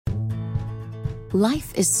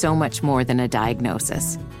Life is so much more than a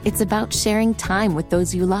diagnosis. It's about sharing time with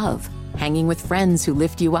those you love, hanging with friends who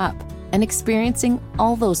lift you up, and experiencing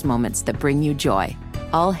all those moments that bring you joy.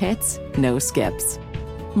 All hits, no skips.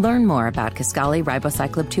 Learn more about Kisqali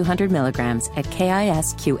Ribociclib 200 milligrams at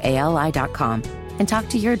KISQALI.com and talk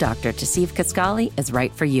to your doctor to see if Kisqali is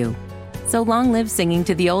right for you. So long live singing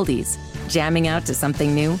to the oldies, jamming out to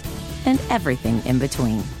something new, and everything in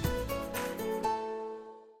between.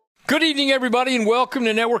 Good evening, everybody, and welcome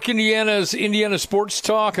to Network Indiana's Indiana Sports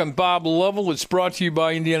Talk. I'm Bob Lovell. It's brought to you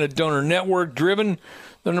by Indiana Donor Network. Driven,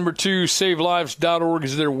 the number 2, SaveLives.org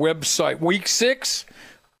is their website. Week 6,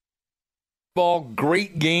 ball,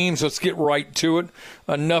 great games. Let's get right to it.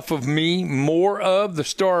 Enough of me, more of the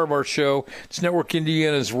star of our show. It's Network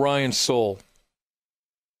Indiana's Ryan Soule.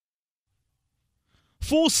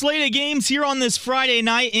 Full slate of games here on this Friday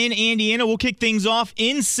night in Indiana. We'll kick things off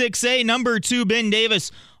in 6A. Number 2, Ben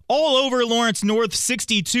Davis, all over Lawrence North,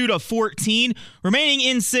 62-14. Remaining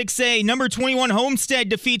in 6A, number 21, Homestead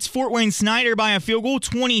defeats Fort Wayne Snyder by a field goal,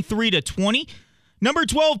 23-20. Number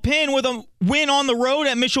 12, Penn with a win on the road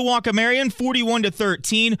at Mishawaka Marion,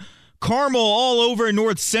 41-13. Carmel all over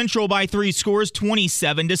North Central by 3 scores,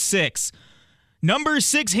 27-6. Number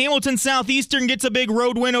 6, Hamilton Southeastern gets a big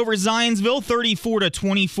road win over Zionsville,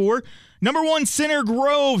 34-24. Number 1, Center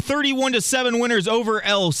Grove, 31-7 winners over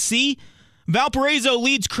LC. Valparaiso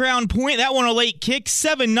leads Crown Point. That one a late kick,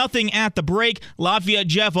 7-0 at the break. Lafayette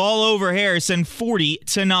Jeff all over Harrison,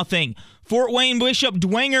 40-0. Fort Wayne Bishop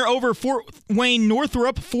Dwenger over Fort Wayne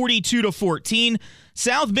Northrop, 42-14.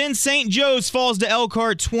 South Bend St. Joe's falls to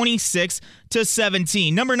Elkhart,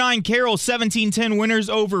 26-17. Number 9, Carroll, 17-10 winners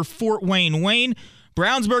over Fort Wayne Wayne.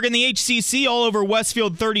 Brownsburg and the HCC all over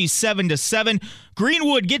Westfield, 37-7.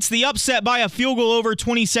 Greenwood gets the upset by a field goal over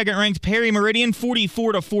 22nd-ranked Perry Meridian,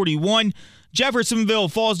 44-41. Jeffersonville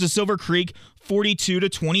falls to Silver Creek,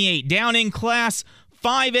 42-28. Down in Class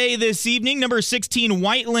 5A this evening, number 16,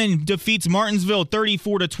 Whiteland defeats Martinsville,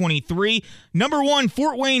 34-23. Number 1,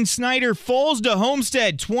 Fort Wayne Snyder falls to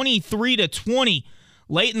Homestead, 23-20.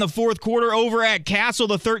 Late in the fourth quarter over at Castle,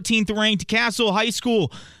 the 13th-ranked Castle High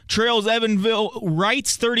School trails Evanville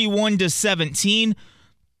Wrights, 31-17.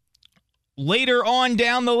 Later on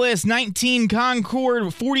down the list, 19 Concord,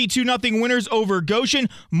 42-0 winners over Goshen.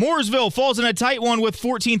 Mooresville falls in a tight one with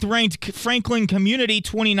 14th-ranked Franklin Community,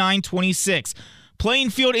 29-26.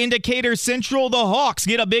 Plainfield Indicator Central, the Hawks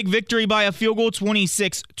get a big victory by a field goal,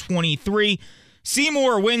 26-23.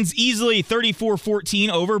 Seymour wins easily, 34-14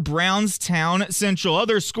 over Brownstown Central.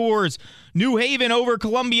 Other scores: New Haven over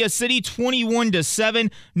Columbia City,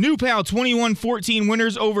 21-7. New Pal, 21-14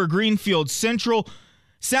 winners over Greenfield Central.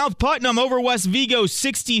 South Putnam over West Vigo,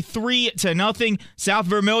 63-0. South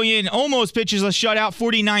Vermilion almost pitches a shutout,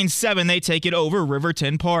 49-7. They take it over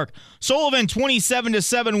Riverton Park. Sullivan,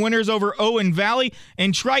 27-7 winners over Owen Valley.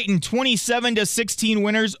 And Triton, 27-16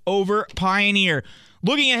 winners over Pioneer.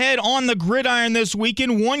 Looking ahead on the gridiron this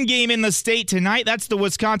weekend, one game in the state tonight. That's the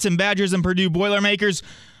Wisconsin Badgers and Purdue Boilermakers.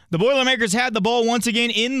 The Boilermakers had the ball once again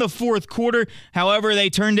in the fourth quarter. However, they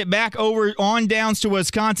turned it back over on downs to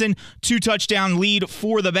Wisconsin. 2-touchdown lead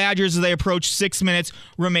for the Badgers as they approach 6 minutes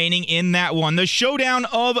remaining in that one. The showdown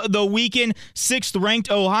of the weekend, 6th-ranked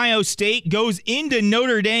Ohio State goes into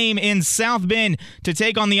Notre Dame in South Bend to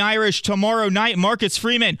take on the Irish tomorrow night. Marcus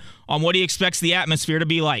Freeman on what he expects the atmosphere to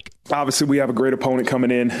be like. Obviously, we have a great opponent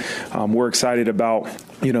coming in. We're excited about,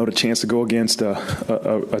 the chance to go against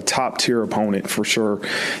a top-tier opponent for sure.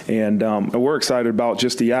 And we're excited about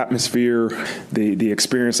just the atmosphere, the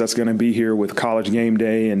experience that's going to be here with College Game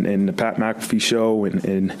Day and the Pat McAfee Show and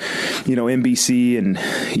NBC. And,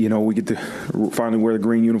 we get to finally wear the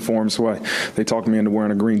green uniforms. So they talked me into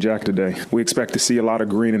wearing a green jacket today. We expect to see a lot of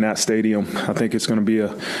green in that stadium. I think it's going to be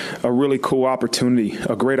a really cool opportunity,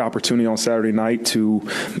 a great opportunity on Saturday night to,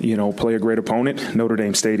 play a great opponent, Notre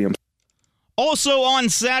Dame Stadium. Also on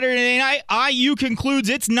Saturday night, IU concludes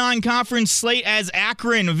its non-conference slate as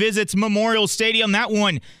Akron visits Memorial Stadium. That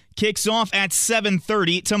one kicks off at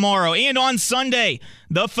 7:30 tomorrow. And on Sunday,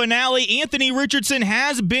 the finale, Anthony Richardson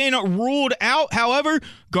has been ruled out. However,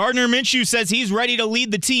 Gardner Minshew says he's ready to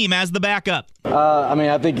lead the team as the backup.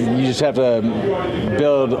 I think you just have to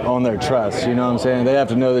build on their trust. You know what I'm saying? They have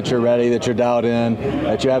to know that you're ready, that you're dialed in,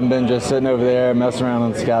 that you haven't been just sitting over there messing around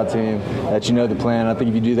on the scout team, that you know the plan. I think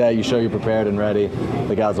if you do that, you show you're prepared and ready,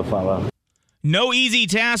 the guys will follow. No easy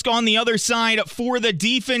task on the other side for the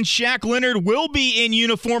defense. Shaq Leonard will be in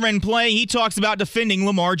uniform and play. He talks about defending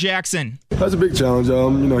Lamar Jackson. That's a big challenge.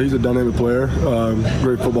 He's a dynamic player,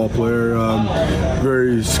 great football player,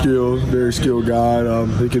 very skilled guy.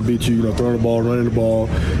 He can beat you, throwing the ball, running the ball.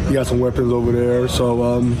 He got some weapons over there,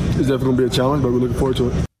 so it's definitely going to be a challenge, but we're looking forward to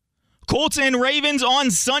it. Colts and Ravens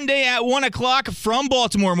on Sunday at 1 o'clock from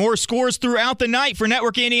Baltimore. More scores throughout the night for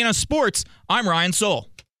Network Indiana Sports. I'm Ryan Soule.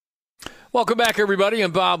 Welcome back, everybody.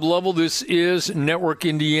 I'm Bob Lovell. This is Network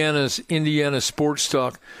Indiana's Indiana Sports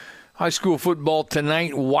Talk. High school football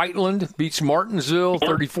tonight. Whiteland beats Martinsville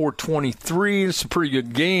 34-23. It's a pretty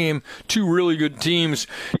good game. Two really good teams.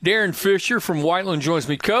 Darrin Fisher from Whiteland joins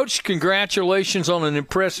me. Coach, congratulations on an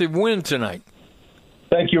impressive win tonight.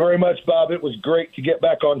 Thank you very much, Bob. It was great to get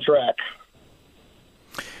back on track.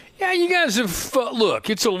 Yeah, you guys have, look,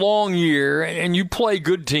 it's a long year, and you play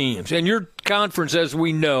good teams. And your conference, as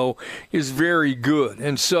we know, is very good.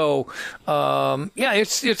 And so,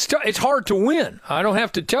 it's hard to win. I don't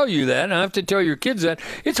have to tell you that. And I have to tell your kids that.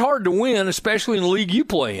 It's hard to win, especially in the league you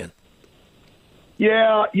play in.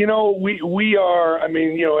 Yeah, we are,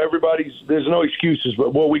 there's no excuses,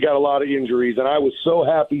 but, we got a lot of injuries. And I was so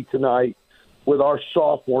happy tonight with our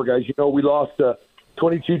sophomore guys. We lost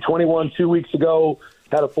 22-21 2 weeks ago.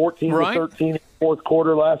 Had a 14-13 in the fourth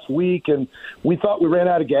quarter last week, and we thought we ran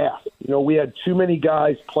out of gas. We had too many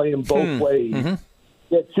guys playing both ways. Mm-hmm.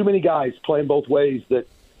 We had too many guys playing both ways.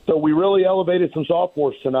 So we really elevated some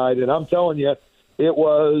sophomores tonight, and I'm telling you,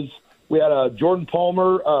 we had a Jordan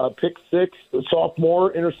Palmer pick six, a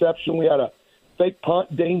sophomore interception. We had a fake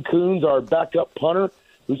punt. Dane Coons, our backup punter,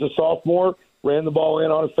 who's a sophomore, ran the ball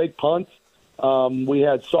in on a fake punt. We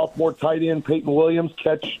had sophomore tight end Peyton Williams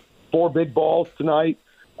catch 4 big balls tonight.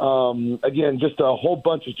 Again, just a whole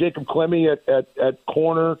bunch of Jacob Clemmy at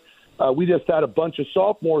corner. We just had a bunch of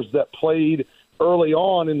sophomores that played early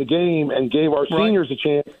on in the game and gave our seniors a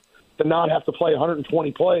chance to not have to play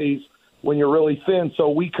 120 plays when you're really thin. So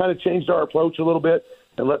we kind of changed our approach a little bit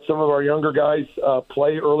and let some of our younger guys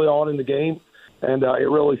play early on in the game. And it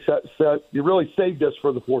really saved us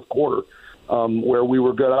for the fourth quarter where we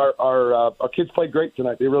were good. Our kids played great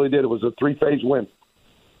tonight. They really did. It was a 3-phase win.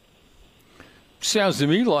 Sounds to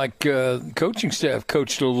me like coaching staff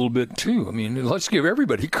coached a little bit too. I mean, let's give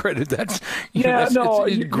everybody credit. That's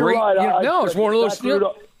it's great. Right. It's one of those.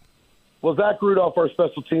 Zach Rudolph, our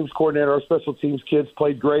special teams coordinator, our special teams kids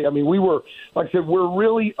played great. I mean, we were, like I said, we're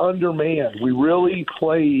really undermanned. We really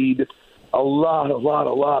played a lot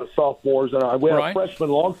of sophomores, and we had a freshman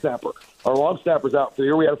long snapper. Our long snapper's out for the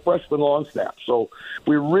year. We had a freshman long snap, so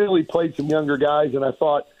we really played some younger guys, and I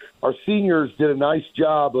thought our seniors did a nice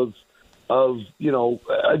job of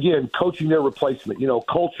again, coaching their replacement.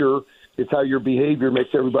 Culture is how your behavior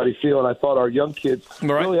makes everybody feel. And I thought our young kids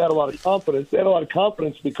really had a lot of confidence. They had a lot of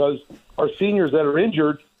confidence because our seniors that are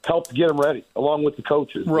injured helped get them ready, along with the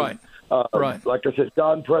coaches. Right. Like I said,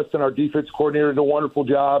 Don Preston, our defense coordinator, did a wonderful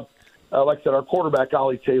job. Like I said, our quarterback,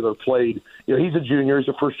 Ollie Taylor, played. He's a junior. He's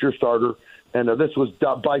a first-year starter. And this was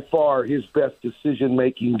by far his best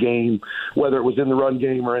decision-making game, whether it was in the run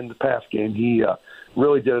game or in the pass game. He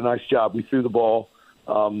really did a nice job. We threw the ball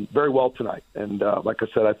very well tonight. And like I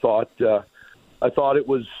said, I thought it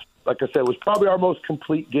was, like I said, it was probably our most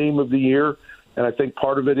complete game of the year. And I think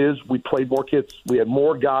part of it is we played more kids. We had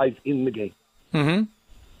more guys in the game. Mm-hmm.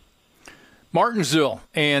 Martinsville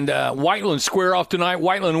and Whiteland square off tonight.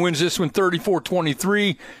 Whiteland wins this one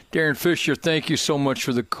 34-23. Darrin Fisher, thank you so much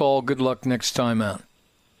for the call. Good luck next time out.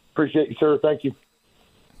 Appreciate you, sir. Thank you.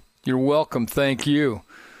 You're welcome. Thank you.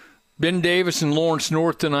 Ben Davis and Lawrence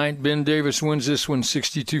North tonight. Ben Davis wins this one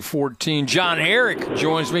 62-14. John Herrick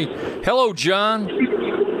joins me. Hello, John.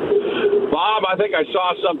 Bob, I think I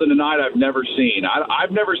saw something tonight I've never seen.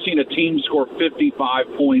 I've never seen a team score 55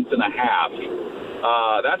 points in a half.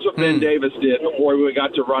 That's what Ben Davis did before we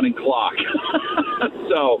got to running clock.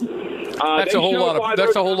 So that's a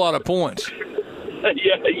whole lot of points.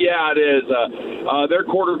 Yeah, it is. Their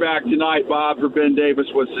quarterback tonight, Bob, for Ben Davis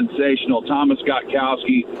was sensational. Thomas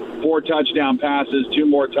Gotkowski, 4 touchdown passes, 2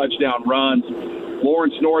 more touchdown runs.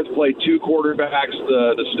 Lawrence North played 2 quarterbacks.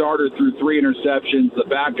 The starter threw 3 interceptions. The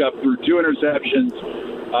backup threw 2 interceptions.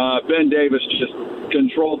 Ben Davis just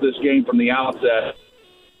controlled this game from the outset.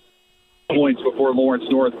 Points before Lawrence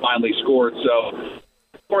North finally scored. So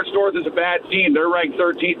Lawrence North is a bad team. They're ranked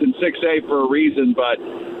 13th in 6A for a reason, but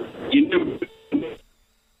you knew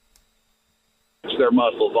their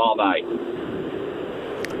muscles all night.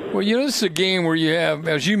 Well, this is a game where you have,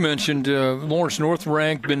 as you mentioned, Lawrence North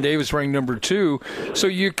ranked, Ben Davis ranked number 2. So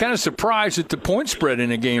you're kind of surprised at the point spread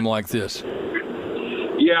in a game like this.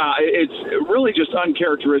 Yeah, it's really just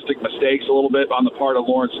uncharacteristic mistakes a little bit on the part of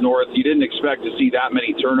Lawrence North. You didn't expect to see that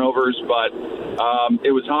many turnovers, but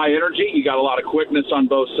it was high energy. You got a lot of quickness on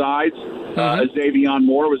both sides. As Davion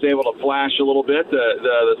Moore was able to flash a little bit,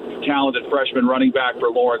 the talented freshman running back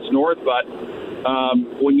for Lawrence North. But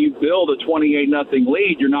when you build a 28-0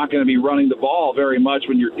 lead, you're not going to be running the ball very much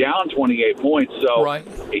when you're down 28 points. So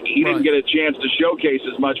he didn't get a chance to showcase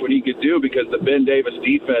as much what he could do because the Ben Davis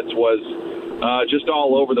defense was just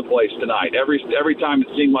all over the place tonight. Every time it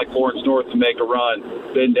seemed like Lawrence North to make a run,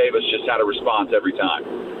 Ben Davis just had a response every time.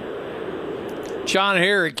 John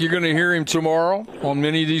Herrick, you're going to hear him tomorrow on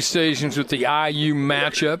many of these stations with the IU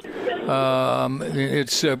matchup.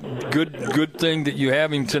 It's a good thing that you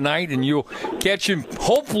have him tonight, and you'll catch him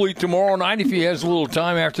hopefully tomorrow night if he has a little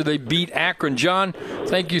time after they beat Akron. John,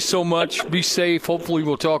 thank you so much. Be safe. Hopefully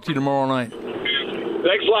we'll talk to you tomorrow night.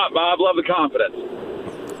 Thanks a lot, Bob. Love the confidence.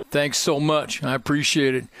 Thanks so much. I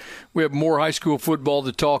appreciate it. We have more high school football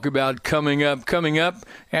to talk about coming up. Coming up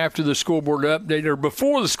after the scoreboard update, or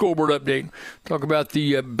before the scoreboard update, talk about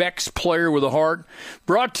the Beck's Player with a Heart.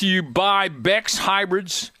 Brought to you by Beck's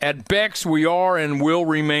Hybrids. At Beck's, we are and will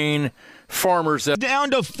remain farmers.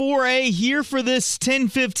 Down to 4A here for this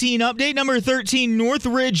 10-15 update. Number 13,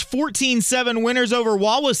 Northridge, 14-7 winners over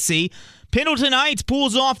Wawasee. Pendleton Heights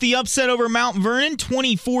pulls off the upset over Mount Vernon,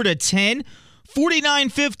 24-10.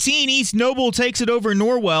 49-15, East Noble takes it over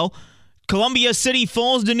Norwell. Columbia City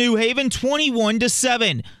falls to New Haven,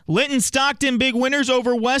 21-7. Linton Stockton big winners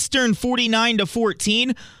over Western,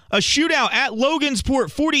 49-14. A shootout at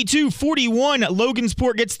Logansport, 42-41.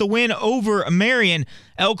 Logansport gets the win over Marion.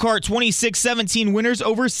 Elkhart 26-17 winners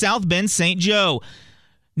over South Bend St. Joe.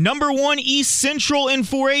 Number 1, East Central in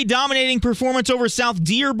 4A, dominating performance over South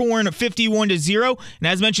Dearborn, 51-0. And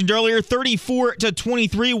as mentioned earlier,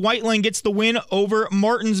 34-23, Whiteland gets the win over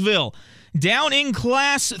Martinsville. Down in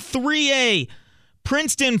Class 3A,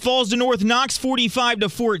 Princeton falls to North Knox,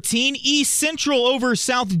 45-14. East Central over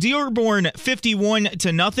South Dearborn,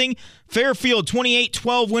 51-0. Fairfield,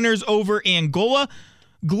 28-12 winners over Angola.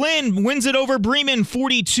 Glenn wins it over Bremen,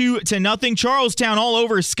 42-0. Charlestown all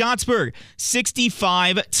over Scottsburg,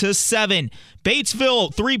 65-7.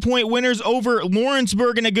 Batesville, 3-point winners over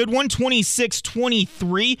Lawrenceburg in a good one,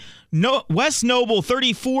 26-23. West Noble,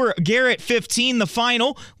 34, Garrett, 15, the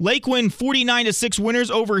final. Lakeland, 49-6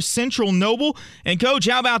 winners over Central Noble. And, Coach,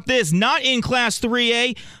 how about this? Not in Class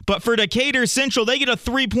 3A, but for Decatur Central, they get a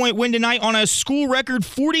 3-point win tonight on a school record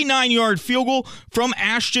 49-yard field goal from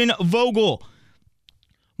Ashton Vogel.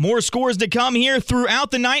 More scores to come here throughout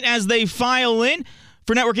the night as they file in.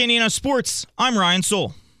 For Network Indiana Sports, I'm Ryan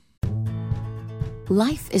Soule.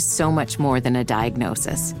 Life is so much more than a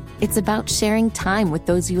diagnosis. It's about sharing time with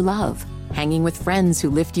those you love, hanging with friends who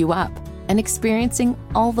lift you up, and experiencing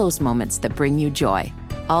all those moments that bring you joy.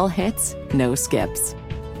 All hits, no skips.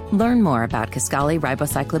 Learn more about Kisqali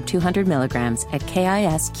Ribociclib 200 milligrams at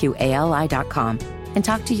KISQALI.com and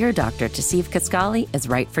talk to your doctor to see if Kisqali is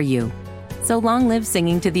right for you. So long live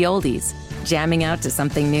singing to the oldies, jamming out to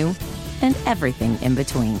something new, and everything in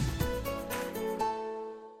between.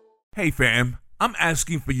 Hey fam, I'm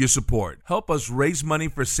asking for your support. Help us raise money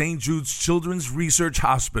for St. Jude's Children's Research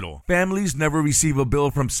Hospital. Families never receive a bill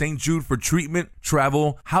from St. Jude for treatment,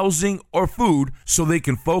 travel, housing, or food, so they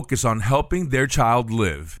can focus on helping their child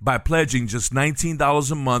live. By pledging just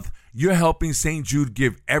 $19 a month, you're helping St. Jude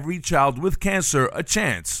give every child with cancer a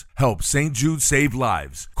chance. Help St. Jude save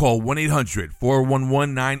lives. Call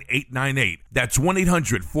 1-800-411-9898. That's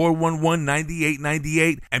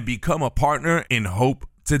 1-800-411-9898 and become a partner in hope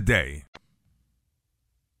today.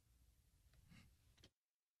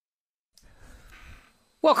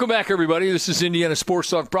 Welcome back, everybody. This is Indiana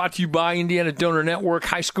Sports Talk, brought to you by Indiana Donor Network.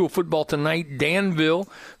 High school football tonight. Danville,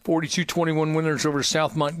 42-21 winners over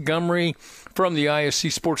South Montgomery. From the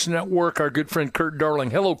ISC Sports Network, our good friend Kurt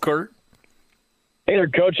Darling. Hello, Kurt. Hey there,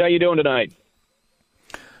 Coach. How you doing tonight?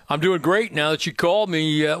 I'm doing great now that you called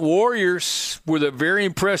me. Warriors with a very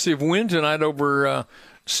impressive win tonight over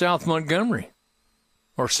South Montgomery.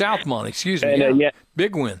 Or Southmont, excuse me. And, yeah.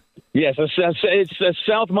 Big win. Yes, it's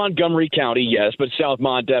South Montgomery County, yes, but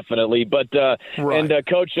Southmont definitely. But right. And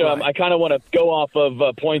Coach, right. I kind of want to go off of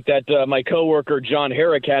a point that my coworker John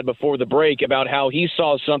Herrick had before the break about how he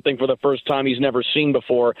saw something for the first time he's never seen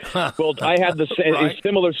before. Well, I had a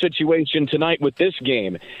similar situation tonight with this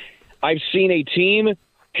game. I've seen a team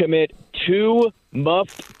commit 2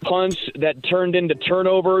 muffed punts that turned into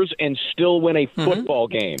turnovers and still win a football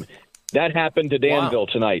game. That happened to Danville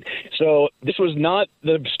tonight. So this was not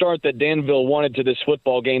the start that Danville wanted to this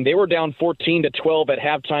football game. They were down 14-12 at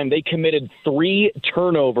halftime. They committed 3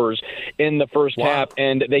 turnovers in the first half,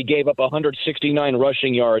 and they gave up 169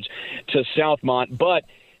 rushing yards to Southmont. But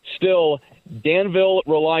still, Danville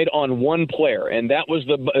relied on one player, and that was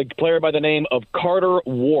the player by the name of Carter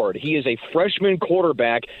Ward. He is a freshman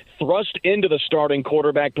quarterback thrust into the starting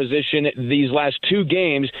quarterback position these last 2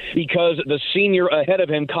 games because the senior ahead of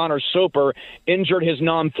him, Connor Soper, injured his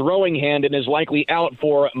non-throwing hand and is likely out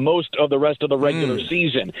for most of the rest of the regular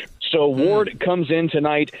season. So Ward comes in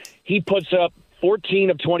tonight. He puts up 14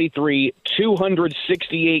 of 23,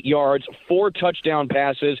 268 yards, 4 touchdown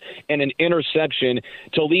passes, and an interception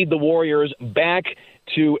to lead the Warriors back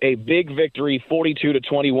to a big victory,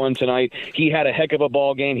 42-21 tonight. He had a heck of a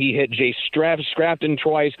ball game. He hit Jay Scrafton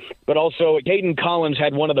twice, but also Caden Collins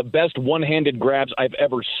had one of the best one-handed grabs I've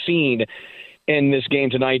ever seen in this game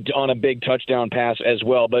tonight on a big touchdown pass as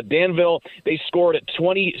well. But Danville, they scored at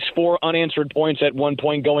 24 unanswered points at one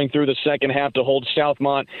point going through the second half to hold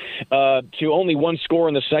Southmont to only 1 score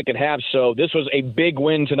in the second half. So this was a big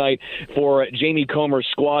win tonight for Jamie Comer's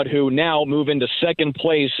squad, who now move into second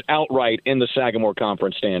place outright in the Sagamore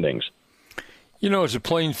Conference standings. You know, as a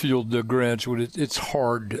Plainfield graduate, it's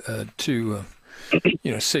hard to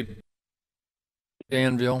say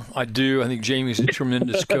Danville. I do. I think Jamie's a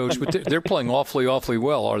tremendous coach, but they're playing awfully, awfully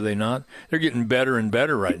well, are they not? They're getting better and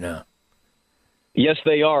better right now. Yes,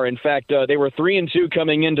 they are. In fact, they were 3-2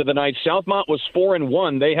 coming into the night. Southmont was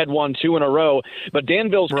 4-1. They had won 2 in a row. But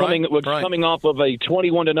Danville's coming off of a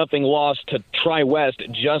 21-0 loss to Tri-West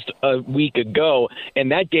just a week ago,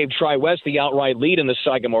 and that gave Tri-West the outright lead in the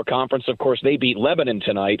Sagamore Conference. Of course, they beat Lebanon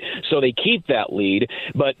tonight, so they keep that lead.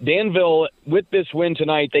 But Danville, with this win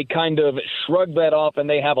tonight, they kind of shrug that off, and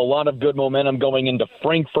they have a lot of good momentum going into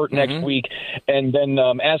Frankfort next week. And then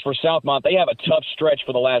as for Southmont, they have a tough stretch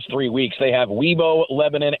for the last 3 weeks. They have Webo,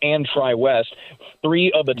 Lebanon, and Tri-West,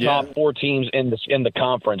 3 of the top 4 teams in the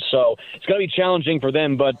conference. So it's going to be challenging for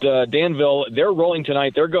them. But Danville, they're rolling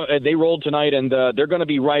tonight. They rolled tonight, and they're going to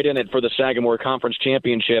be right in it for the Sagamore Conference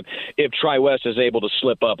Championship if Tri-West is able to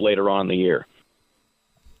slip up later on in the year.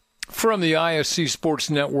 From the ISC Sports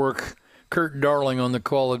Network, Kurt Darling on the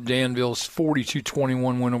call of Danville's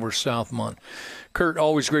 42-21 win over Southmont. Kurt,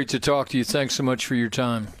 always great to talk to you. Thanks so much for your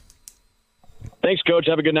time. Thanks, Coach.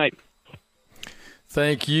 Have a good night.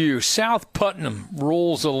 Thank you. South Putnam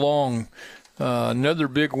rolls along. Another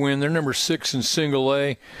big win. They're number 6 in single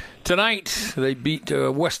A. Tonight, they beat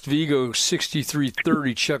West Vigo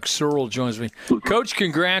 63-30. Chuck Searle joins me. Coach,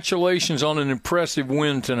 congratulations on an impressive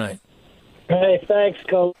win tonight. Hey, thanks,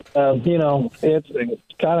 Coach.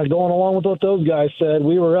 It's kind of going along with what those guys said.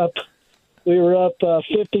 We were up 56-0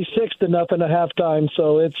 at halftime,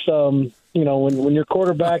 so it's when your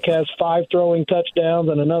quarterback has 5 throwing touchdowns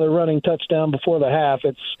and another running touchdown before the half,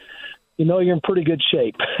 you're in pretty good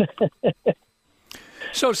shape.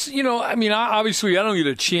 So, obviously I don't get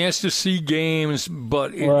a chance to see games,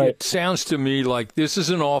 but it sounds to me like this is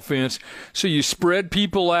an offense. So you spread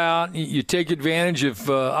people out, you take advantage of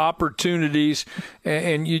opportunities,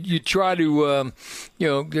 and you try to,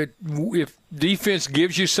 if defense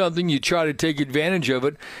gives you something, you try to take advantage of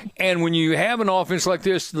it. And when you have an offense like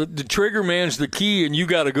this, the trigger man's the key, and you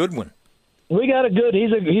got a good one. We got a good.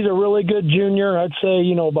 He's a really good junior. I'd say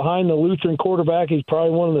behind the Lutheran quarterback, he's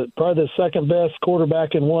probably the second best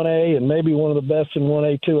quarterback in 1A, and maybe one of the best in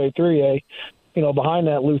 1A, 2A, 3A. Behind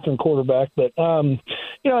that Lutheran quarterback, but he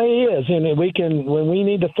is, and when we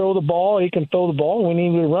need to throw the ball, he can throw the ball. And we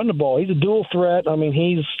need to run the ball. He's a dual threat. I mean,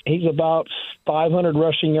 he's about 500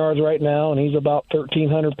 rushing yards right now, and he's about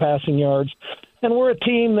 1,300 passing yards. And we're a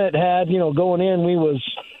team that had, going in, we was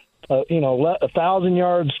 1,000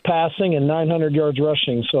 yards passing and 900 yards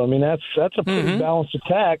rushing. So I mean that's a pretty balanced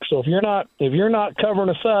attack. So if you're not covering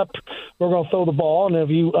us up, we're going to throw the ball, and if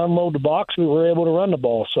you unload the box, we were able to run the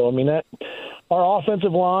ball. So I mean that our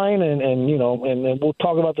offensive line and we'll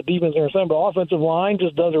talk about the defense in a second, but offensive line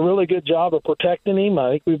just does a really good job of protecting him.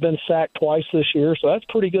 I think we've been sacked twice this year, so that's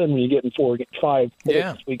pretty good when you get in 4, 5.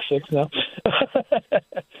 Yeah, week 6 now.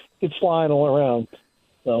 It's flying all around.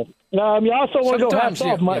 So. I also want to go hats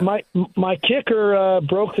off. My kicker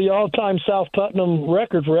broke the all-time South Putnam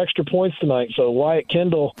record for extra points tonight. So Wyatt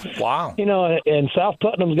Kendall, wow, and South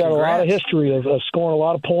Putnam's got a lot of history of scoring a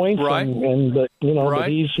lot of points, right? But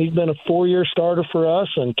he's been a 4-year starter for us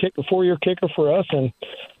and a 4-year kicker for us, and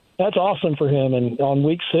that's awesome for him. And on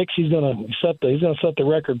week 6, he's gonna set the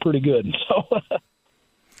record pretty good.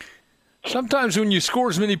 Sometimes when you score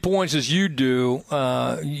as many points as you do,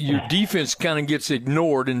 your defense kind of gets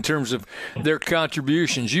ignored in terms of their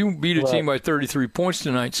contributions. You beat a team by 33 points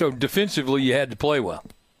tonight, so defensively you had to play well.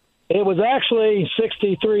 It was actually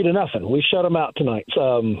 63-0. We shut them out tonight.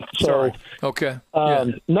 Sorry. Okay.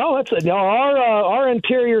 No, our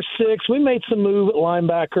interior six. We made some move at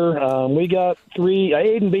linebacker. We got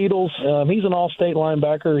Aiden Beatles. He's an all-state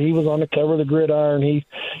linebacker. He was on the cover of the gridiron.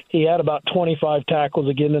 He had about 25 tackles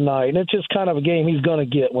again tonight, and it's just kind of a game he's going to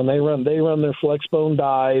get when they run their flex bone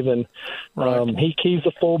dive, and he's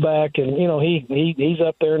the fullback, and he's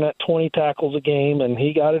up there in that 20 tackles a game, and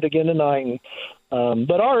he got it again tonight. And,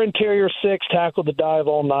 but our interior six tackled the dive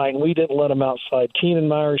all night, and we didn't let them outside. Keenan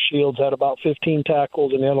Myers-Shields had about 15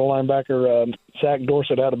 tackles, and the other linebacker, Zach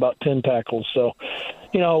Dorsett, had about 10 tackles. So,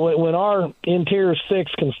 when our interior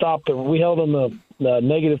six can stop we held them the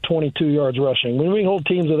negative 22 yards rushing. When we hold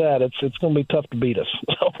teams to that, it's going to be tough to beat us.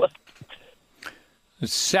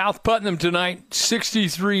 South Putnam tonight,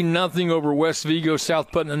 63-0 over West Vigo.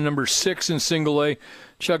 South Putnam number 6 in single A.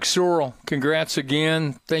 Chuck Sorrell, congrats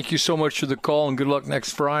again. Thank you so much for the call, and good luck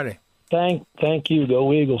next Friday. Thank you.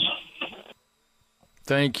 Go Eagles.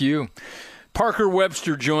 Thank you. Parker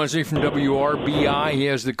Webster joins me from WRBI. He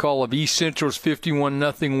has the call of East Central's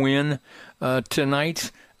 51-0 win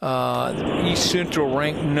tonight. East Central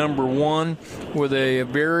ranked number 1 with a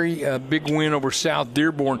very big win over South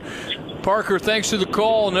Dearborn. Parker, thanks for the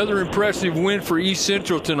call. Another impressive win for East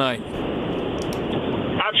Central tonight.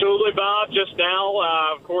 Absolutely, Bob. Just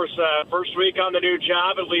now, of course, first week on the new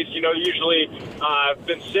job, at least, usually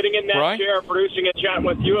been sitting in that chair, producing and chatting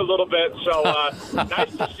with you a little bit. So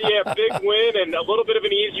nice to see a big win and a little bit of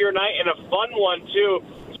an easier night and a fun one, too,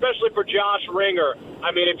 especially for Josh Ringer.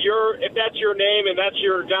 I mean, if that's your name and that's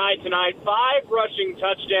your guy tonight, 5 rushing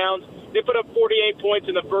touchdowns. They put up 48 points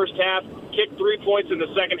in the first half, kicked 3 points in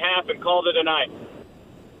the second half, and called it a night.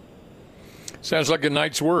 Sounds like a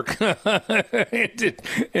night's work.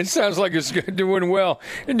 It sounds like it's doing well.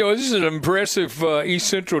 This is an impressive East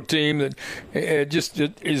Central team that just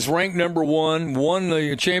is ranked number 1, won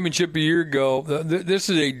the championship a year ago. This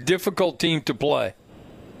is a difficult team to play.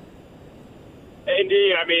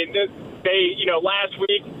 Indeed. I mean, they, last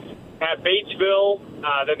week at Batesville,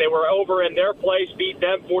 that they were over in their place, beat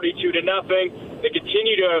them 42-0. They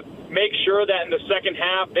continue to make sure that in the second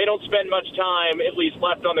half they don't spend much time, at least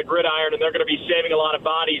left on the gridiron, and they're going to be saving a lot of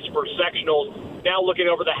bodies for sectionals. Now looking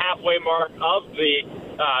over the halfway mark of the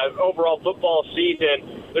overall football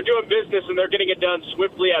season, they're doing business and they're getting it done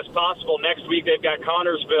swiftly as possible. Next week they've got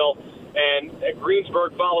Connorsville and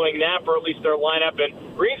Greensburg following that for at least their lineup. And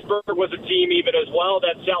Greensburg was a team even as well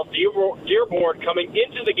that South Dearborn coming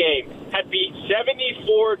into the game had beat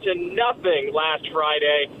 74-0 last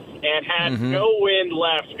Friday and had no win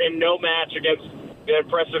left and no match against the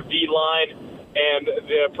impressive D-line and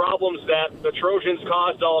the problems that the Trojans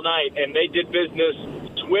caused all night. And they did business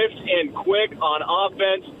swift and quick on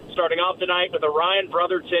offense, starting off the night with a Ryan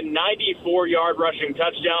Brotherton 94-yard rushing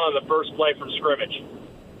touchdown on the first play from scrimmage.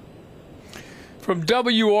 From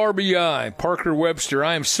WRBI, Parker Webster,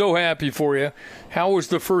 I am so happy for you. How was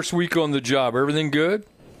the first week on the job? Everything good?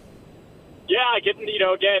 Yeah, getting,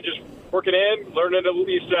 again, just working in, learning at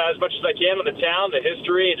least as much as I can on the town, the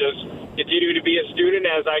history, and just continue to be a student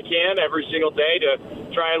as I can every single day to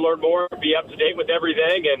try and learn more, be up to date with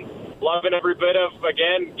everything, and loving every bit of,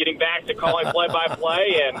 again, getting back to calling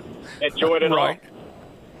play-by-play and enjoying it all.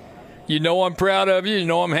 I'm proud of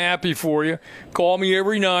you. I'm happy for you. Call me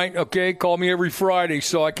every night, okay? Call me every Friday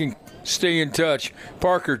so I can stay in touch.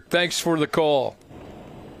 Parker, thanks for the call.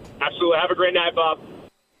 Absolutely. Have a great night, Bob.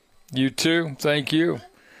 You too. Thank you.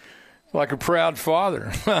 Like a proud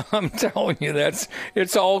father. I'm telling you,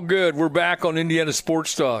 it's all good. We're back on Indiana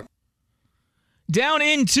Sports Talk. Down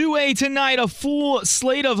in 2A tonight, a full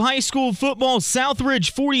slate of high school football.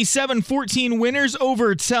 Southridge 47-14 winners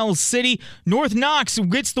over Tell City. North Knox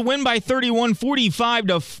gets the win by 31,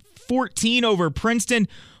 45-14 over Princeton.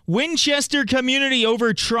 Winchester Community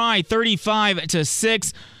over Tri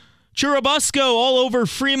 35-6. Churubusco all over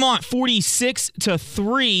Fremont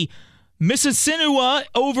 46-3. Mississinawa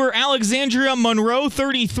over Alexandria Monroe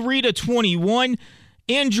 33-21.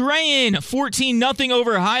 Andrean 14-0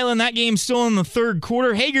 over Highland. That game's still in the third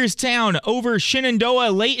quarter. Hagerstown over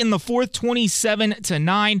Shenandoah late in the fourth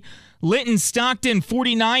 27-9. Linton Stockton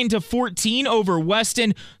 49-14 over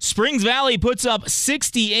Weston. Springs Valley puts up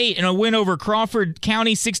 68 in a win over Crawford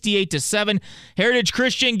County 68-7. Heritage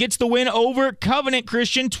Christian gets the win over Covenant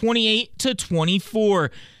Christian 28-24.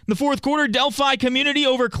 In the fourth quarter, Delphi Community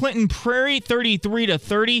over Clinton Prairie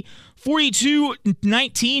 33-30.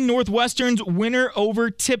 42-19 Northwestern's winner over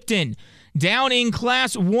Tipton. Down in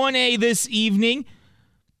Class 1A this evening,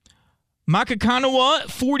 Makakanawa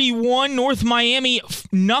 41, North Miami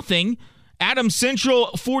nothing. Adams Central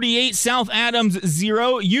 48, South Adams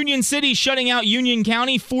 0. Union City shutting out Union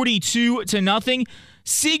County 42-0.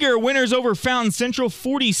 Seeger winners over Fountain Central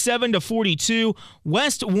 47-42.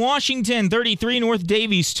 West Washington 33, North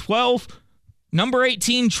Davies 12. Number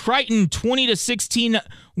 18 Triton 20-16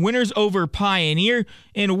 winners over Pioneer.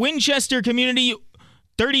 And Winchester Community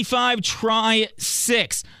 35 Tri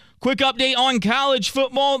 6. Quick update on college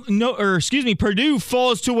football. Purdue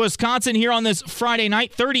falls to Wisconsin here on this Friday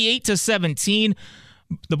night, 38-17.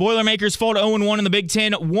 The Boilermakers fall to 0-1 in the Big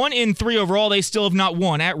Ten, 1-3 overall. They still have not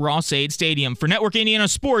won at Ross-Ade Stadium. For Network Indiana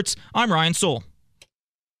Sports, I'm Ryan Soule.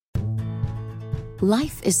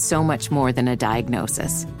 Life is so much more than a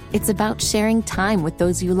diagnosis. It's about sharing time with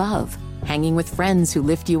those you love, hanging with friends who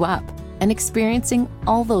lift you up, and experiencing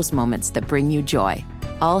all those moments that bring you joy.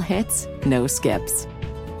 All hits, no skips.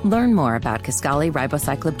 Learn more about Kisqali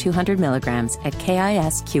Ribociclib 200 milligrams at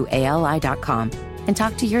KISQALI.com and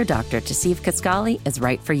talk to your doctor to see if Kisqali is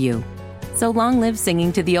right for you. So long live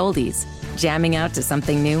singing to the oldies, jamming out to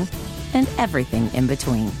something new, and everything in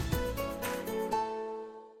between.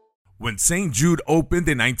 When St. Jude opened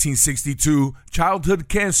in 1962, childhood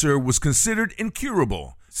cancer was considered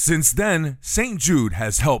incurable. Since then, St. Jude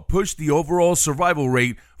has helped push the overall survival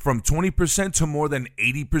rate from 20% to more than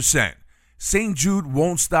 80%. St. Jude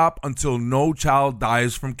won't stop until no child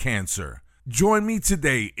dies from cancer. Join me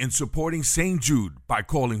today in supporting St. Jude by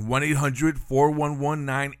calling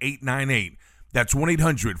 1-800-411-9898. That's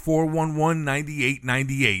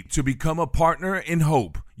 1-800-411-9898 to become a partner in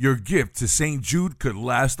hope. Your gift to St. Jude could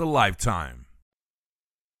last a lifetime.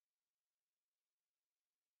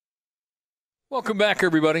 Welcome back,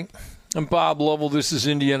 everybody. I'm Bob Lovell. This is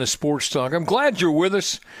Indiana Sports Talk. I'm glad you're with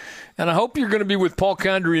us, and I hope you're going to be with Paul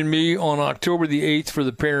Condry and me on October the 8th for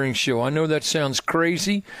the pairing show. I know that sounds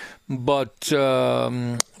crazy, but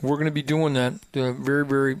we're going to be doing that very,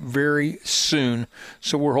 very, very soon.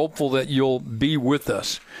 So we're hopeful that you'll be with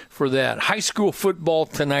us for that. High school football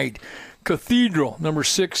tonight. Cathedral, number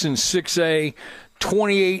 6 in 6A,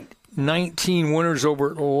 28-19 winners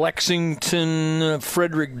over Lexington.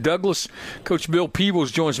 Frederick Douglass. Coach Bill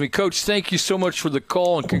Peebles joins me. Coach, thank you so much for the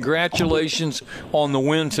call, and congratulations on the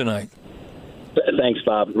win tonight. Thanks,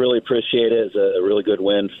 Bob. Really appreciate it. It's a really good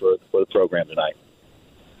win for the program tonight.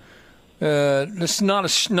 It's not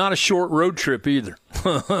a short road trip either.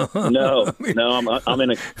 No. I'm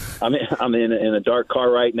in a dark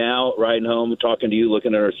car right now, riding home, talking to you,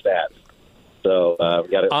 looking at our stats. So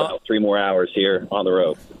we've got about 3 more hours here on the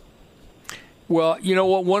road. Well, you know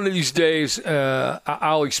what? One of these days,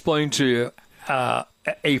 I'll explain to you. A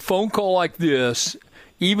phone call like this,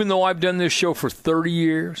 even though I've done this show for 30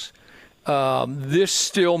 years, this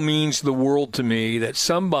still means the world to me that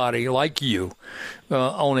somebody like you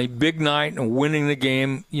on a big night and winning the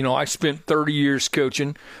game. You know, I spent 30 years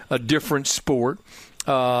coaching a different sport,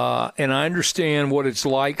 and I understand what it's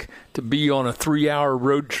like to be on a 3-hour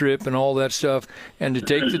road trip and all that stuff, and to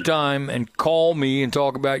take the time and call me and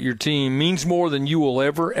talk about your team means more than you will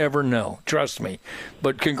ever know. Trust me.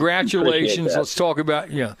 But congratulations. Let's talk about,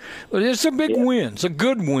 it's a big win. It's a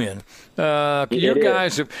good win. Your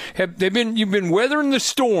guys you've been weathering the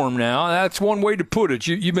storm now. That's one way to put it.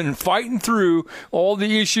 You've been fighting through all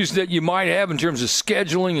the issues that you might have in terms of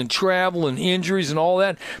scheduling and travel and injuries and all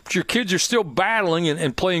that, but your kids are still battling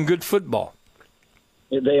and playing good football.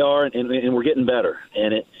 They are, and we're getting better.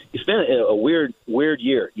 And it's been a weird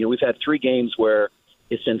year. You know, we've had 3 games where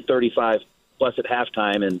it's been 35 plus at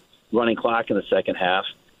halftime and running clock in the second half.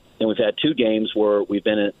 And we've had 2 games where we've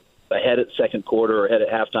been ahead at second quarter or ahead at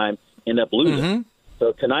halftime, end up losing. Mm-hmm.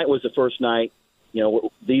 So tonight was the first night. You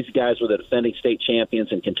know, these guys were the defending state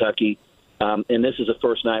champions in Kentucky. And this is the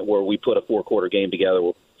first night where we put a 4-quarter game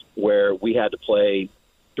together where we had to play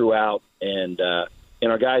throughout, and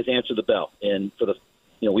our guys answered the bell. And for the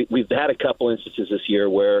we've had a couple instances this year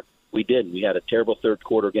where we didn't. We had a terrible third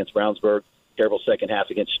quarter against Brownsburg, terrible second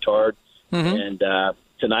half against Chittard. Mm-hmm. And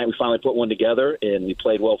tonight we finally put one together, and we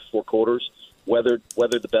played well for 4 quarters, weathered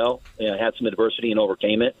the bell, had some adversity and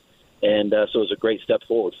overcame it. And so it was a great step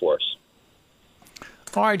forward for us.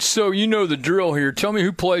 All right, so you know the drill here. Tell me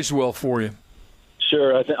who plays well for you.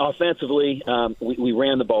 Sure. I think offensively, we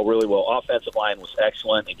ran the ball really well. Offensive line was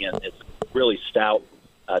excellent. Again, it's really stout,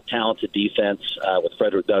 talented defense with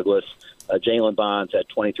Frederick Douglass. Jalen Bonds had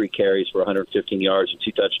 23 carries for 115 yards and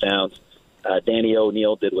 2 touchdowns. Danny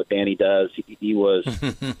O'Neill did what Danny does. He was,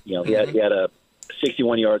 he had a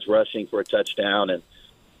 61 yards rushing for a touchdown and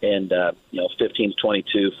 15 to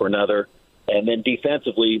 22 for another. And then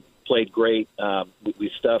defensively played great. We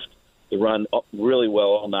stuffed the run really well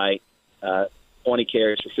all night. 20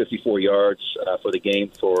 carries for 54 yards for the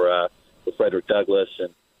game for Frederick Douglass,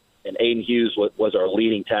 and Aiden Hughes was our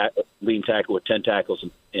leading tackle with 10 tackles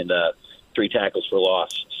and 3 tackles for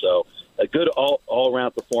loss. So a good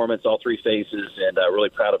all-around performance, all 3 phases, and really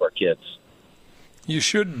proud of our kids. You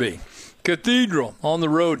should be. Cathedral on the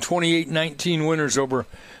road, 28-19 winners over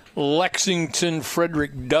Lexington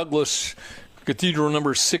Frederick Douglass. Cathedral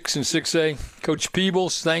number 6 in 6A. Coach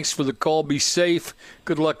Peebles, thanks for the call. Be safe.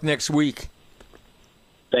 Good luck next week.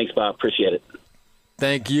 Thanks, Bob. Appreciate it.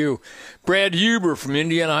 Thank you. Brad Huber from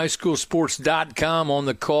IndianaHighSchoolSports.com on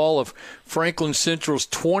the call of Franklin Central's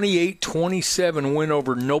 28-27 win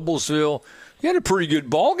over Noblesville. You had a pretty good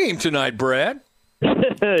ball game tonight, Brad.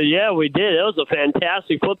 Yeah, we did. It was a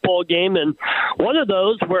fantastic football game, and one of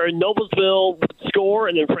those where Noblesville would score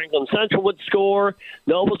and then Franklin Central would score,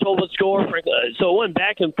 Noblesville would score. So it went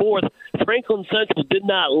back and forth. Franklin Central did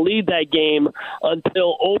not lead that game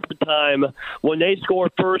until overtime when they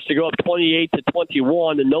scored first to go up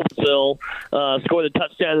 28-21, and Noblesville scored a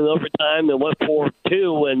touchdown in overtime and went for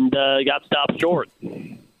 2 and got stopped short.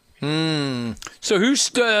 So who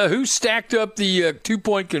stacked up the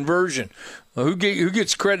 2-point conversion? Who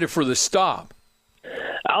gets credit for the stop?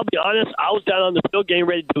 I'll be honest, I was down on the field getting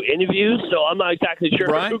ready to do interviews, so I'm not exactly sure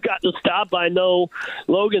who got the stop. I know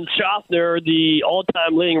Logan Schaffner, the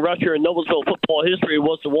all-time leading rusher in Noblesville football history,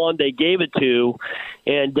 was the one they gave it to,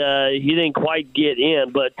 and he didn't quite get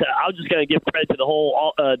in. But I was just going to give credit to the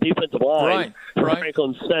whole defensive line for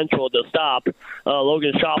Franklin Central to stop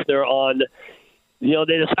Logan Schaffner on – they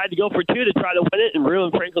decided to go for 2 to try to win it and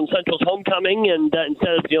ruin Franklin Central's homecoming, and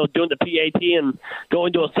instead of doing the PAT and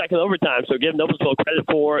going to a second overtime. So give Noblesville credit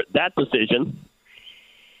for that decision.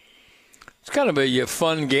 It's kind of a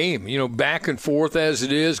fun game, back and forth as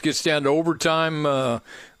it is. Gets down to overtime. A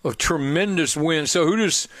tremendous win. So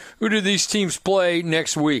who do these teams play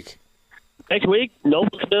next week? Next week,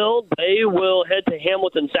 Noblesville, they will head to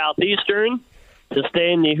Hamilton Southeastern to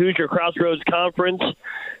stay in the Hoosier Crossroads Conference.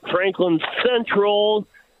 Franklin Central,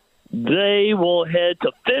 they will head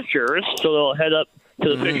to Fishers, so they'll head up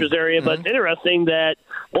to the Fishers area. But it's interesting that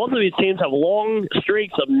both of these teams have long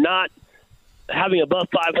streaks of not having above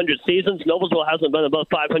 500 seasons. Noblesville hasn't been above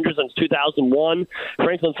 500 since 2001.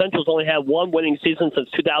 Franklin Central's only had 1 winning season since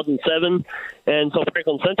 2007. And so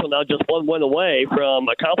Franklin Central now just 1 win away from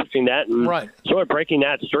accomplishing that and sort of breaking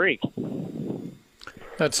that streak.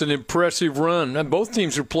 That's an impressive run. And both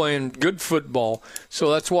teams are playing good football,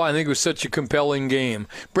 so that's why I think it was such a compelling game.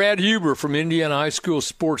 Brad Huber from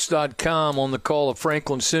IndianaHighSchoolSports.com on the call of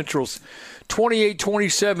Franklin Central's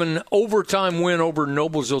 28-27 overtime win over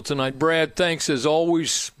Noblesville tonight. Brad, thanks as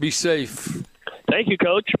always. Be safe. Thank you,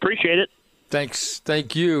 Coach. Appreciate it. Thanks.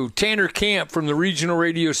 Thank you. Tanner Camp from the Regional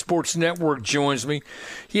Radio Sports Network joins me.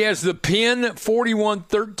 He has the Penn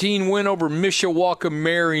 41-13 win over Mishawaka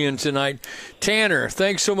Marion tonight. Tanner,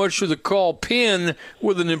 thanks so much for the call. Penn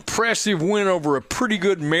with an impressive win over a pretty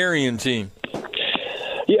good Marion team.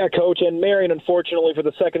 Yeah, Coach, and Marion, unfortunately, for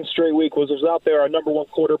the second straight week was out there. Our number 1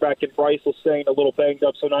 quarterback in Bryce was staying a little banged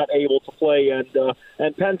up, so not able to play, and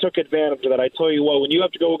Penn took advantage of that. I tell you what, when you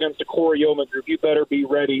have to go against a Corey Yeoman group, you better be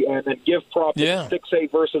ready, and then give props to 6A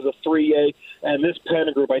versus a 3A, and this Penn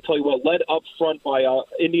group, I tell you what, led up front by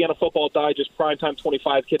Indiana Football Digest primetime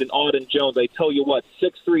 25 kid in Auden Jones. I tell you what,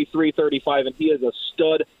 6'3", 335, and he is a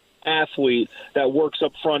stud athlete that works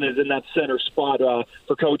up front, is in that center spot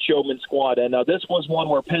for Coach Yeoman's squad. And this was one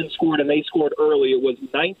where Penn scored, and they scored early. It was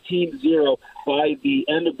 19-0 by the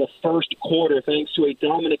end of the first quarter, thanks to a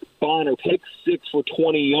Dominic Bonner pick 6 for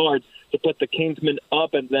 20 yards to put the Kingsmen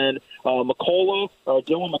up. And then Nolan McCullough, the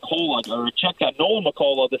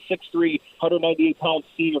 6'3", 198-pound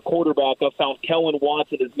senior quarterback, found Kellen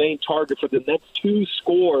Watson, his main target, for the next 2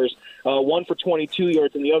 scores, one for 22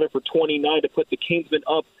 yards and the other for 29, to put the Kingsmen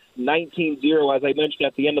up 19-0, as I mentioned,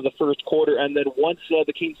 at the end of the first quarter. And then once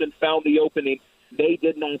the Kingsmen found the opening, they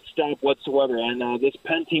did not stop whatsoever. And this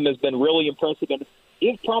Penn team has been really impressive. And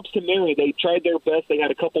give props to Mary. They tried their best. They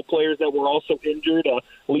had a couple players that were also injured.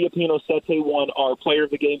 Leopino Sete won our player of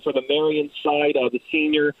the game for the Marion side. The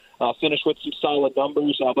senior finished with some solid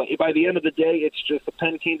numbers. But by the end of the day, it's just the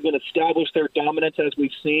Penn Kingsmen established their dominance, as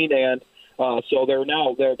we've seen, and so they're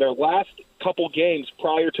now their last couple games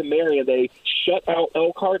prior to Marion, they shut out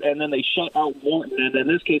Elkhart and then they shut out Morton, and in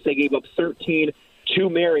this case they gave up 13 to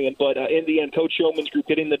Marion. But in the end, Coach Yeoman's group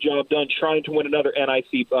getting the job done, trying to win another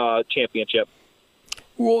NIC championship.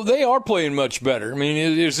 Well, they are playing much better. I mean,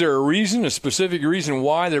 is there a specific reason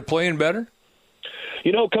why they're playing better?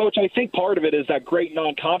 Coach, I think part of it is that great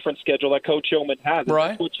non-conference schedule that Coach Yeoman has. Right.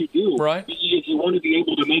 That's what you do. Right. If you want to be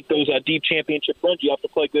able to make those deep championship runs, you have to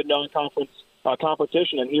play good non-conference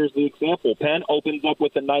competition. And here's the example. Penn opens up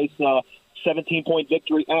with a nice 17-point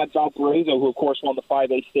victory at Valparaiso, who, of course, won the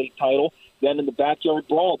 5A state title. Then in the backyard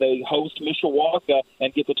brawl, they host Mishawaka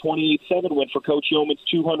and get the 28-7 win for Coach Yeoman's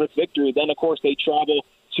 200th victory. Then, of course, they travel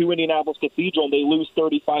to Indianapolis Cathedral and they lose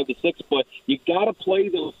 35-6. But you got to play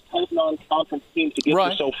those tough non-conference teams to get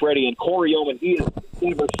yourself ready. And Corey Yeoman, he has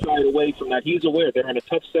never shied away from that. He's aware they're in a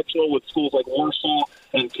tough sectional with schools like Warsaw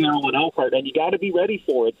and Carroll and Elkhart, and you got to be ready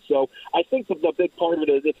for it. So I think the big part of it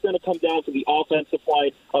is it's going to come down to the offensive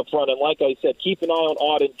line up front. And like I said, keep an eye on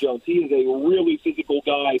Auden Jones. He is a really physical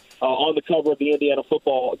guy on the cover of the Indiana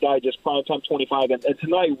Football Digest Primetime 25, and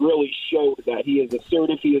tonight really showed that he is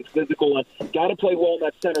assertive, he is physical, and got to play well in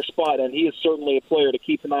that center spot. And he is certainly a player to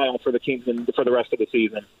keep an eye on for the Kingsmen for the rest of the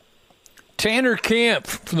season. Tanner Camp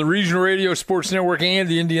from the Regional Radio Sports Network and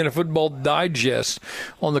the Indiana Football Digest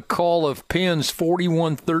on the call of Penn's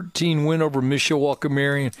 41-13 win over Mishawaka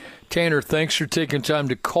Marion. Tanner, thanks for taking time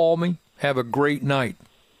to call me. Have a great night.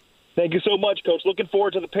 Thank you so much, Coach. Looking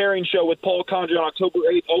forward to the pairing show with Paul Condra on October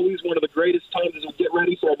 8th. Always one of the greatest times as we get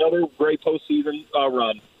ready for another great postseason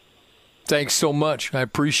run. Thanks so much. I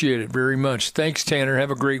appreciate it very much. Thanks, Tanner. Have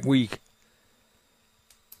a great week.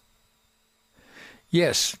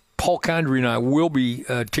 Yes, Paul Condry and I will be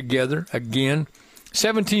together again.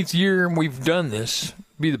 17th year we've done this.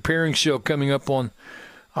 It'll be the pairing show coming up on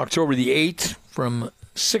October the 8th from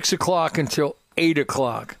 6 o'clock until 8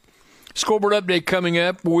 o'clock. Scoreboard update coming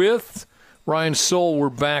up with Ryan Soule. We're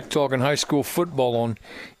back talking high school football on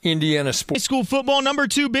Indiana Sports. High school football, number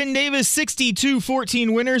 2, Ben Davis,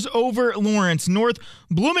 62-14 winners over Lawrence North.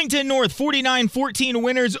 Bloomington North, 49-14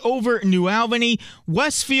 winners over New Albany.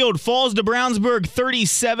 Westfield falls to Brownsburg,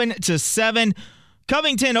 37-7.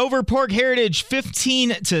 Covington over Park Heritage,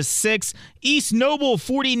 15-6. East Noble,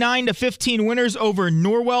 49-15 winners over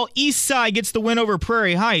Norwell. Eastside gets the win over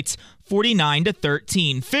Prairie Heights,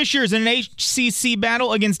 49-13. Fishers in an HCC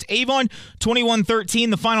battle against Avon,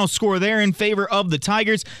 21-13. The final score there in favor of the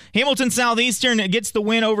Tigers. Hamilton Southeastern gets the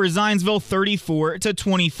win over Zionsville,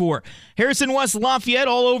 34-24. Harrison West Lafayette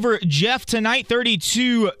all over Jeff tonight,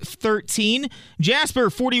 32-13. Jasper,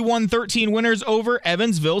 41-13 winners over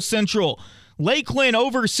Evansville Central. Lakeland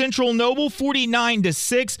over Central Noble,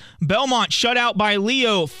 49-6. Belmont shut out by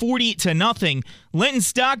Leo, 40-0. Linton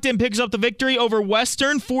Stockton picks up the victory over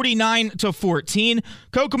Western, 49-14.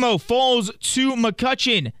 Kokomo falls to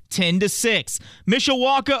McCutcheon, 10-6.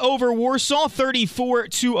 Mishawaka over Warsaw,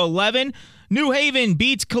 34-11. New Haven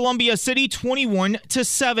beats Columbia City,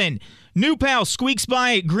 21-7. New Pal squeaks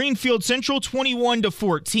by Greenfield Central,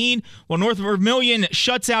 21-14. While North Vermilion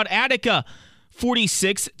shuts out Attica,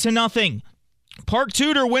 46-0. Park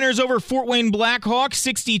Tudor winners over Fort Wayne Blackhawks,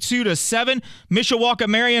 62-7. Mishawaka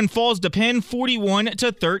Marion falls to Penn,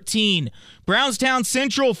 41-13. Brownstown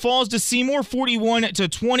Central falls to Seymour,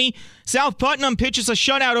 41-20. South Putnam pitches a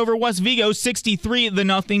shutout over West Vigo,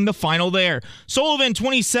 63-0. The final there. Sullivan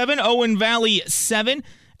 27, Owen Valley 7.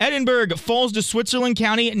 Edinburgh falls to Switzerland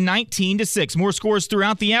County, 19-6. More scores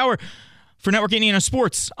throughout the hour. For Network Indiana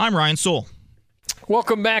Sports, I'm Ryan Soule.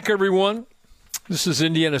 Welcome back, everyone. This is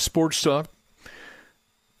Indiana Sports Talk.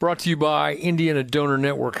 Brought to you by Indiana Donor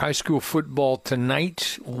Network. High school football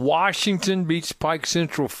tonight. Washington beats Pike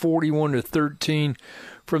Central 41-13.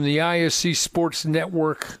 From the ISC Sports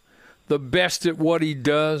Network, the best at what he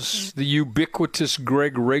does, the ubiquitous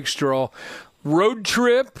Greg Rakestraw. Road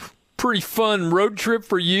trip, pretty fun road trip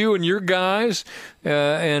for you and your guys.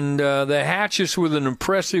 And the Hatches with an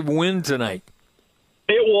impressive win tonight.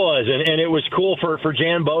 It was, and it was cool for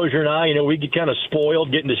Jan Bozier and I. You know, we get kind of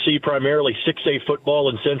spoiled getting to see primarily 6A football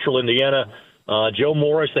in Central Indiana. Joe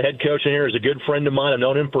Morris, the head coach in here, is a good friend of mine. I've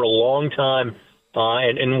known him for a long time,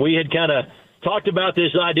 and we had kind of talked about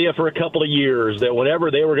this idea for a couple of years that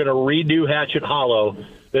whenever they were going to redo Hatchet Hollow,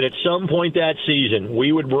 that at some point that season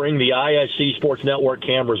we would bring the ISC Sports Network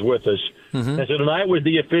cameras with us. Mm-hmm. And so tonight was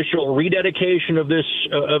the official rededication of this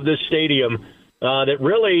stadium. That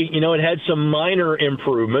really, you know, it had some minor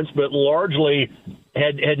improvements, but largely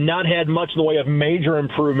had not had much in the way of major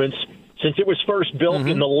improvements since it was first built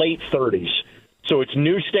in the late 30s. So it's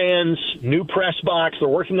new stands, new press box. They're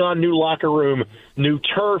working on new locker room, new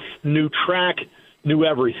turf, new track, new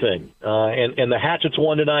everything. And the Hatchets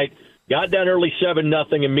won tonight. Got down early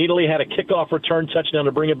 7-0, immediately had a kickoff return touchdown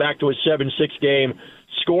to bring it back to a 7-6 game.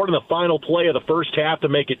 Scored in the final play of the first half to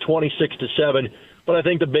make it 26-7. But I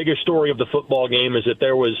think the biggest story of the football game is that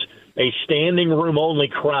there was a standing room only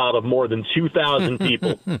crowd of more than 2,000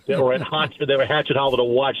 people that were at Hatchet Hollow to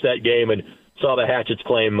watch that game, and saw the Hatchets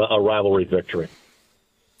claim a rivalry victory.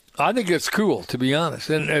 I think it's cool, to be honest.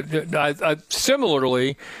 And I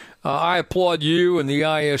similarly, I applaud you and the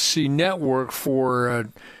ISC network for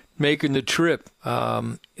making the trip.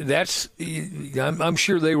 I'm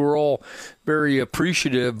sure they were all very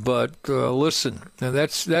appreciative, but listen,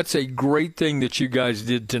 that's a great thing that you guys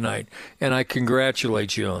did tonight, and I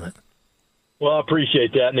congratulate you on it. Well, I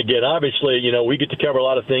appreciate that. And again, obviously, we get to cover a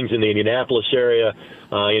lot of things in the Indianapolis area.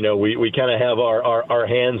 We kind of have our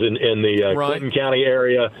hands in the Clinton County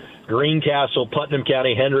area, Greencastle, Putnam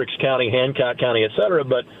County, Hendricks County, Hancock County, et cetera.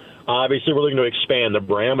 But obviously, we're looking to expand the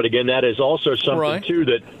brand. But again, that is also something, too,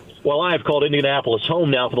 that while I have called Indianapolis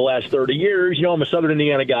home now for the last 30 years, I'm a Southern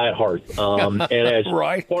Indiana guy at heart. And as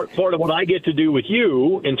part of what I get to do with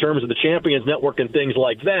you in terms of the Champions Network and things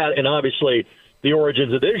like that, and obviously the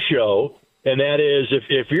origins of this show, and that is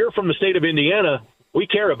if you're from the state of Indiana, we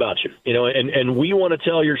care about you, and we want to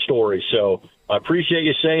tell your story. So I appreciate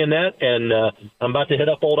you saying that, and I'm about to hit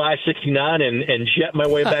up old I-69 and jet my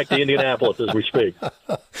way back to Indianapolis as we speak.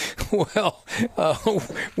 Well,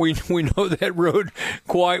 we know that road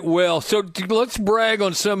quite well. So let's brag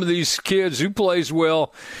on some of these kids. Who plays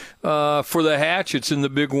well for the Hatchets in the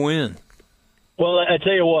big win? Well, I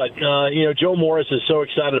tell you what, Joe Morris is so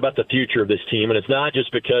excited about the future of this team, and it's not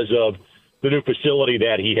just because of the new facility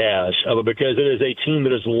that he has, but because it is a team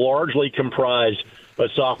that is largely comprised of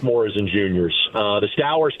sophomores and juniors. The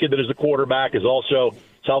Stowers kid that is the quarterback is also a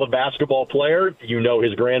solid basketball player.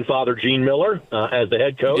 His grandfather, Gene Miller, as the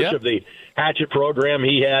head coach of the Hatchet program.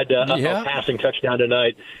 He had a passing touchdown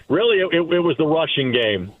tonight. Really, it was the rushing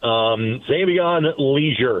game. Xavion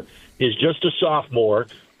Leisure is just a sophomore.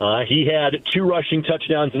 He had 2 rushing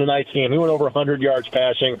touchdowns in tonight's game. He went over 100 yards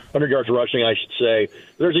passing, 100 yards rushing, I should say.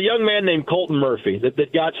 There's a young man named Colton Murphy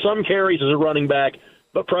that got some carries as a running back,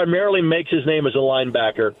 but primarily makes his name as a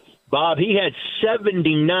linebacker. Bob, he had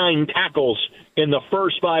 79 tackles in the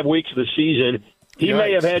first 5 weeks of the season. He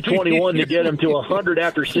may have had 21 to get him to 100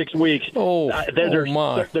 after 6 weeks.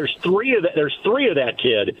 There's three of that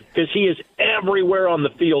kid because he is everywhere on the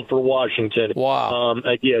field for Washington. Wow.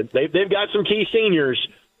 Again, they've got some key seniors,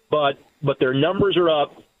 but their numbers are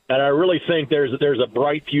up, and I really think there's a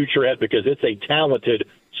bright future ahead because it's a talented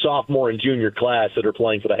sophomore and junior class that are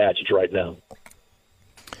playing for the Hatchets right now.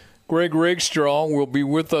 Greg Rakestraw will be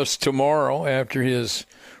with us tomorrow after his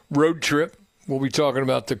road trip. We'll be talking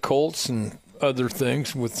about the Colts and other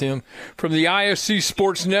things with him. From the ISC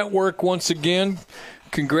Sports Network, once again,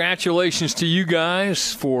 congratulations to you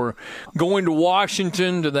guys for going to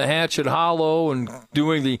Washington, to the Hatchet Hollow, and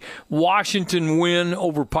doing the Washington win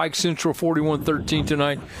over Pike Central 41-13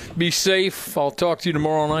 tonight. Be safe. I'll talk to you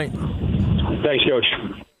tomorrow night. Thanks, Coach.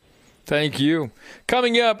 Thank you.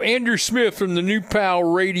 Coming up, Andrew Smith from the New Pal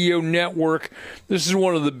Radio Network. This is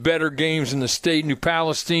one of the better games in the state, New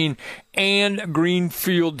Palestine and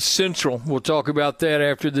Greenfield Central. We'll talk about that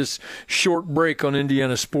after this short break on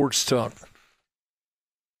Indiana Sports Talk.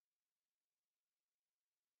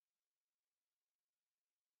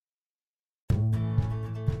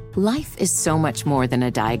 Life is so much more than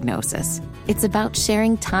a diagnosis. It's about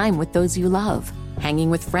sharing time with those you love, hanging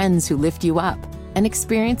with friends who lift you up, and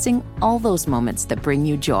experiencing all those moments that bring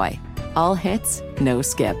you joy. All hits, no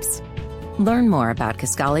skips. Learn more about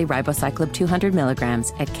Kisqali Ribociclib 200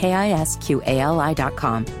 milligrams at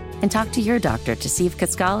KISQALI.com and talk to your doctor to see if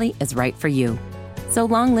Kisqali is right for you. So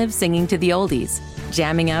long live singing to the oldies,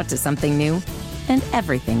 jamming out to something new, and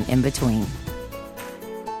everything in between.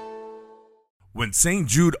 When St.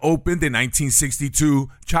 Jude opened in 1962,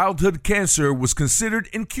 childhood cancer was considered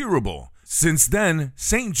incurable. Since then,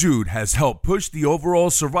 St. Jude has helped push the overall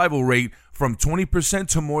survival rate from 20%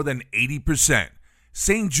 to more than 80%.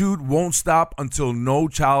 St. Jude won't stop until no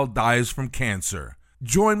child dies from cancer.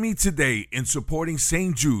 Join me today in supporting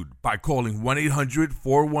St. Jude by calling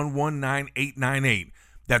 1-800-411-9898.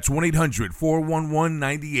 That's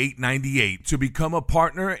 1-800-411-9898 to become a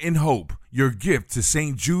partner in hope. Your gift to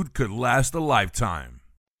St. Jude could last a lifetime.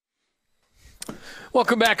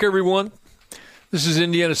 Welcome back, everyone. This is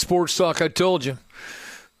Indiana Sports Talk. I told you,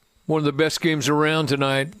 one of the best games around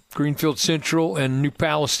tonight. Greenfield Central and New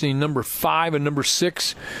Palestine, number 5 and number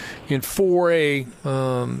 6 in 4A.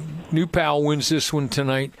 New Pal wins this one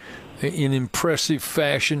tonight in impressive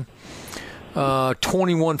fashion.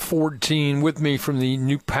 21-14. With me from the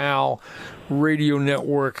New Pal Radio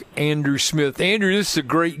Network, Andrew Smith. Andrew, this is a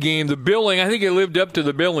great game. The billing, I think it lived up to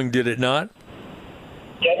the billing, did it not?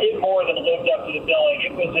 Yeah, it more than lived up to the billing.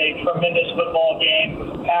 It was a tremendous football game. It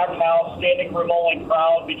was a packed house, standing room only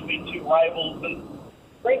crowd between two rivals. And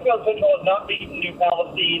Greenfield Central has not beaten New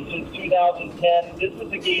Palestine since 2010. This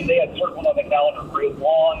was a game they had circled on the calendar for a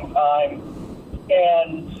long time.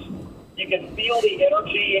 and you can feel the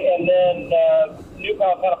energy, and then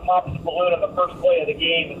Newfound kind of popped the balloon on the first play of the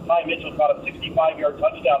game, and Ty Mitchell caught a 65-yard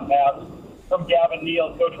touchdown pass from Gavin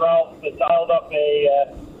Neal. Coach Ralph dialed up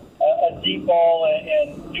a deep ball,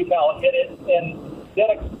 and Newfound hit it. And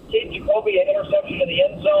then Kate Jacoby, an interception in the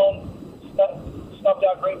end zone, snuffed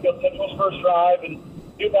out Greenfield Central's first drive, and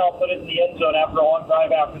Newfound put it in the end zone after a long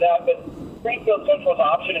drive after that. But Greenfield Central's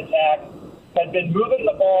option attack had been moving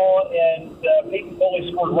the ball, and Peyton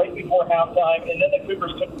Foley scored right before halftime, and then the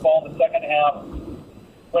Cougars took the ball in the second half.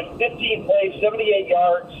 Went 15 plays, 78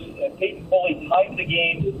 yards. Peyton Foley tied the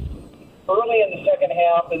game early in the second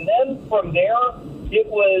half, and then from there, it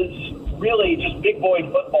was really just big boy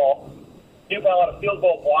football. Newfound had a field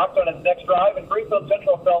goal blocked on its next drive, and Greenfield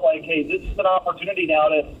Central felt like, hey, this is an opportunity now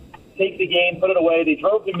to take the game, put it away. They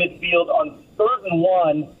drove to midfield on 3rd and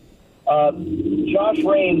 1. Josh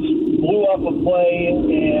Raines blew up a play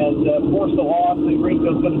and forced a loss, and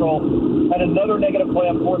Greenfield Central had another negative play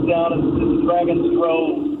on 4th down, and the Dragons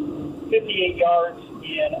drove 58 yards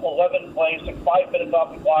in 11 plays, took 5 minutes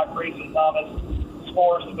off the clock. Grayson Thomas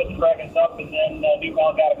scores to put the Dragons up, and then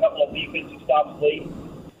Newfound got a couple of defensive stops late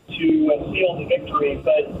to seal the victory.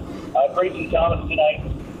 But Grayson Thomas tonight,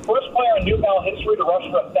 first player in Newfound history to rush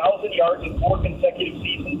for 1,000 yards in 4 consecutive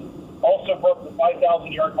seasons. Also broke the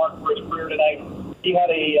 5,000-yard mark for his career tonight. He had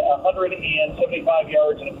 175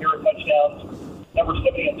 yards and a pair of touchdowns, number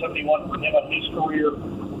 70 and 71 for him on his career.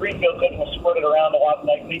 Greenfield Central spread it around a lot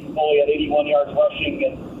tonight. Peyton Foley had 81 yards rushing,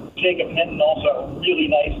 and Jacob Hinton also a really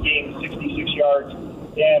nice game, 66 yards,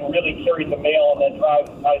 and really carried the mail on that drive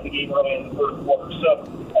and tied the game early in the third quarter. So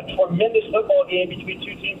a tremendous football game between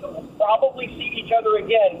two teams that will probably see each other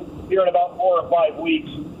again here in about 4 or 5 weeks.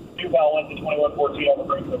 Newfound wins to 21-14 over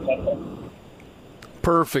Greenfield Central.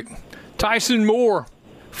 Perfect. Tyson Moore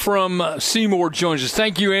from Seymour joins us.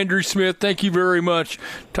 Thank you, Andrew Smith. Thank you very much.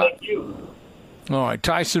 Thank you. All right,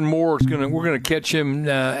 Tyson Moore is we're gonna catch him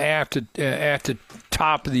at the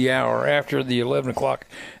top of the hour, after the 11 o'clock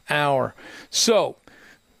hour. So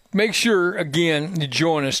make sure again to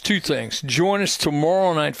join us. 2 things: join us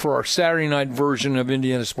tomorrow night for our Saturday night version of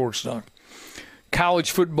Indiana Sports Talk.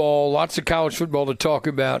 College football, lots of college football to talk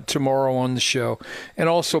about tomorrow on the show. And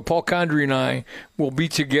also, Paul Condry and I will be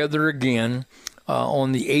together again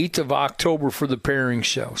on the 8th of October for the pairing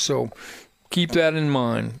show. So keep that in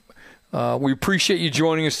mind. We appreciate you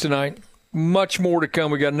joining us tonight. Much more to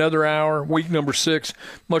come. We got another hour, week number 6.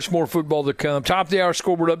 Much more football to come. Top of the hour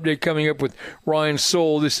scoreboard update coming up with Ryan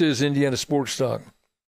Soule. This is Indiana Sports Talk.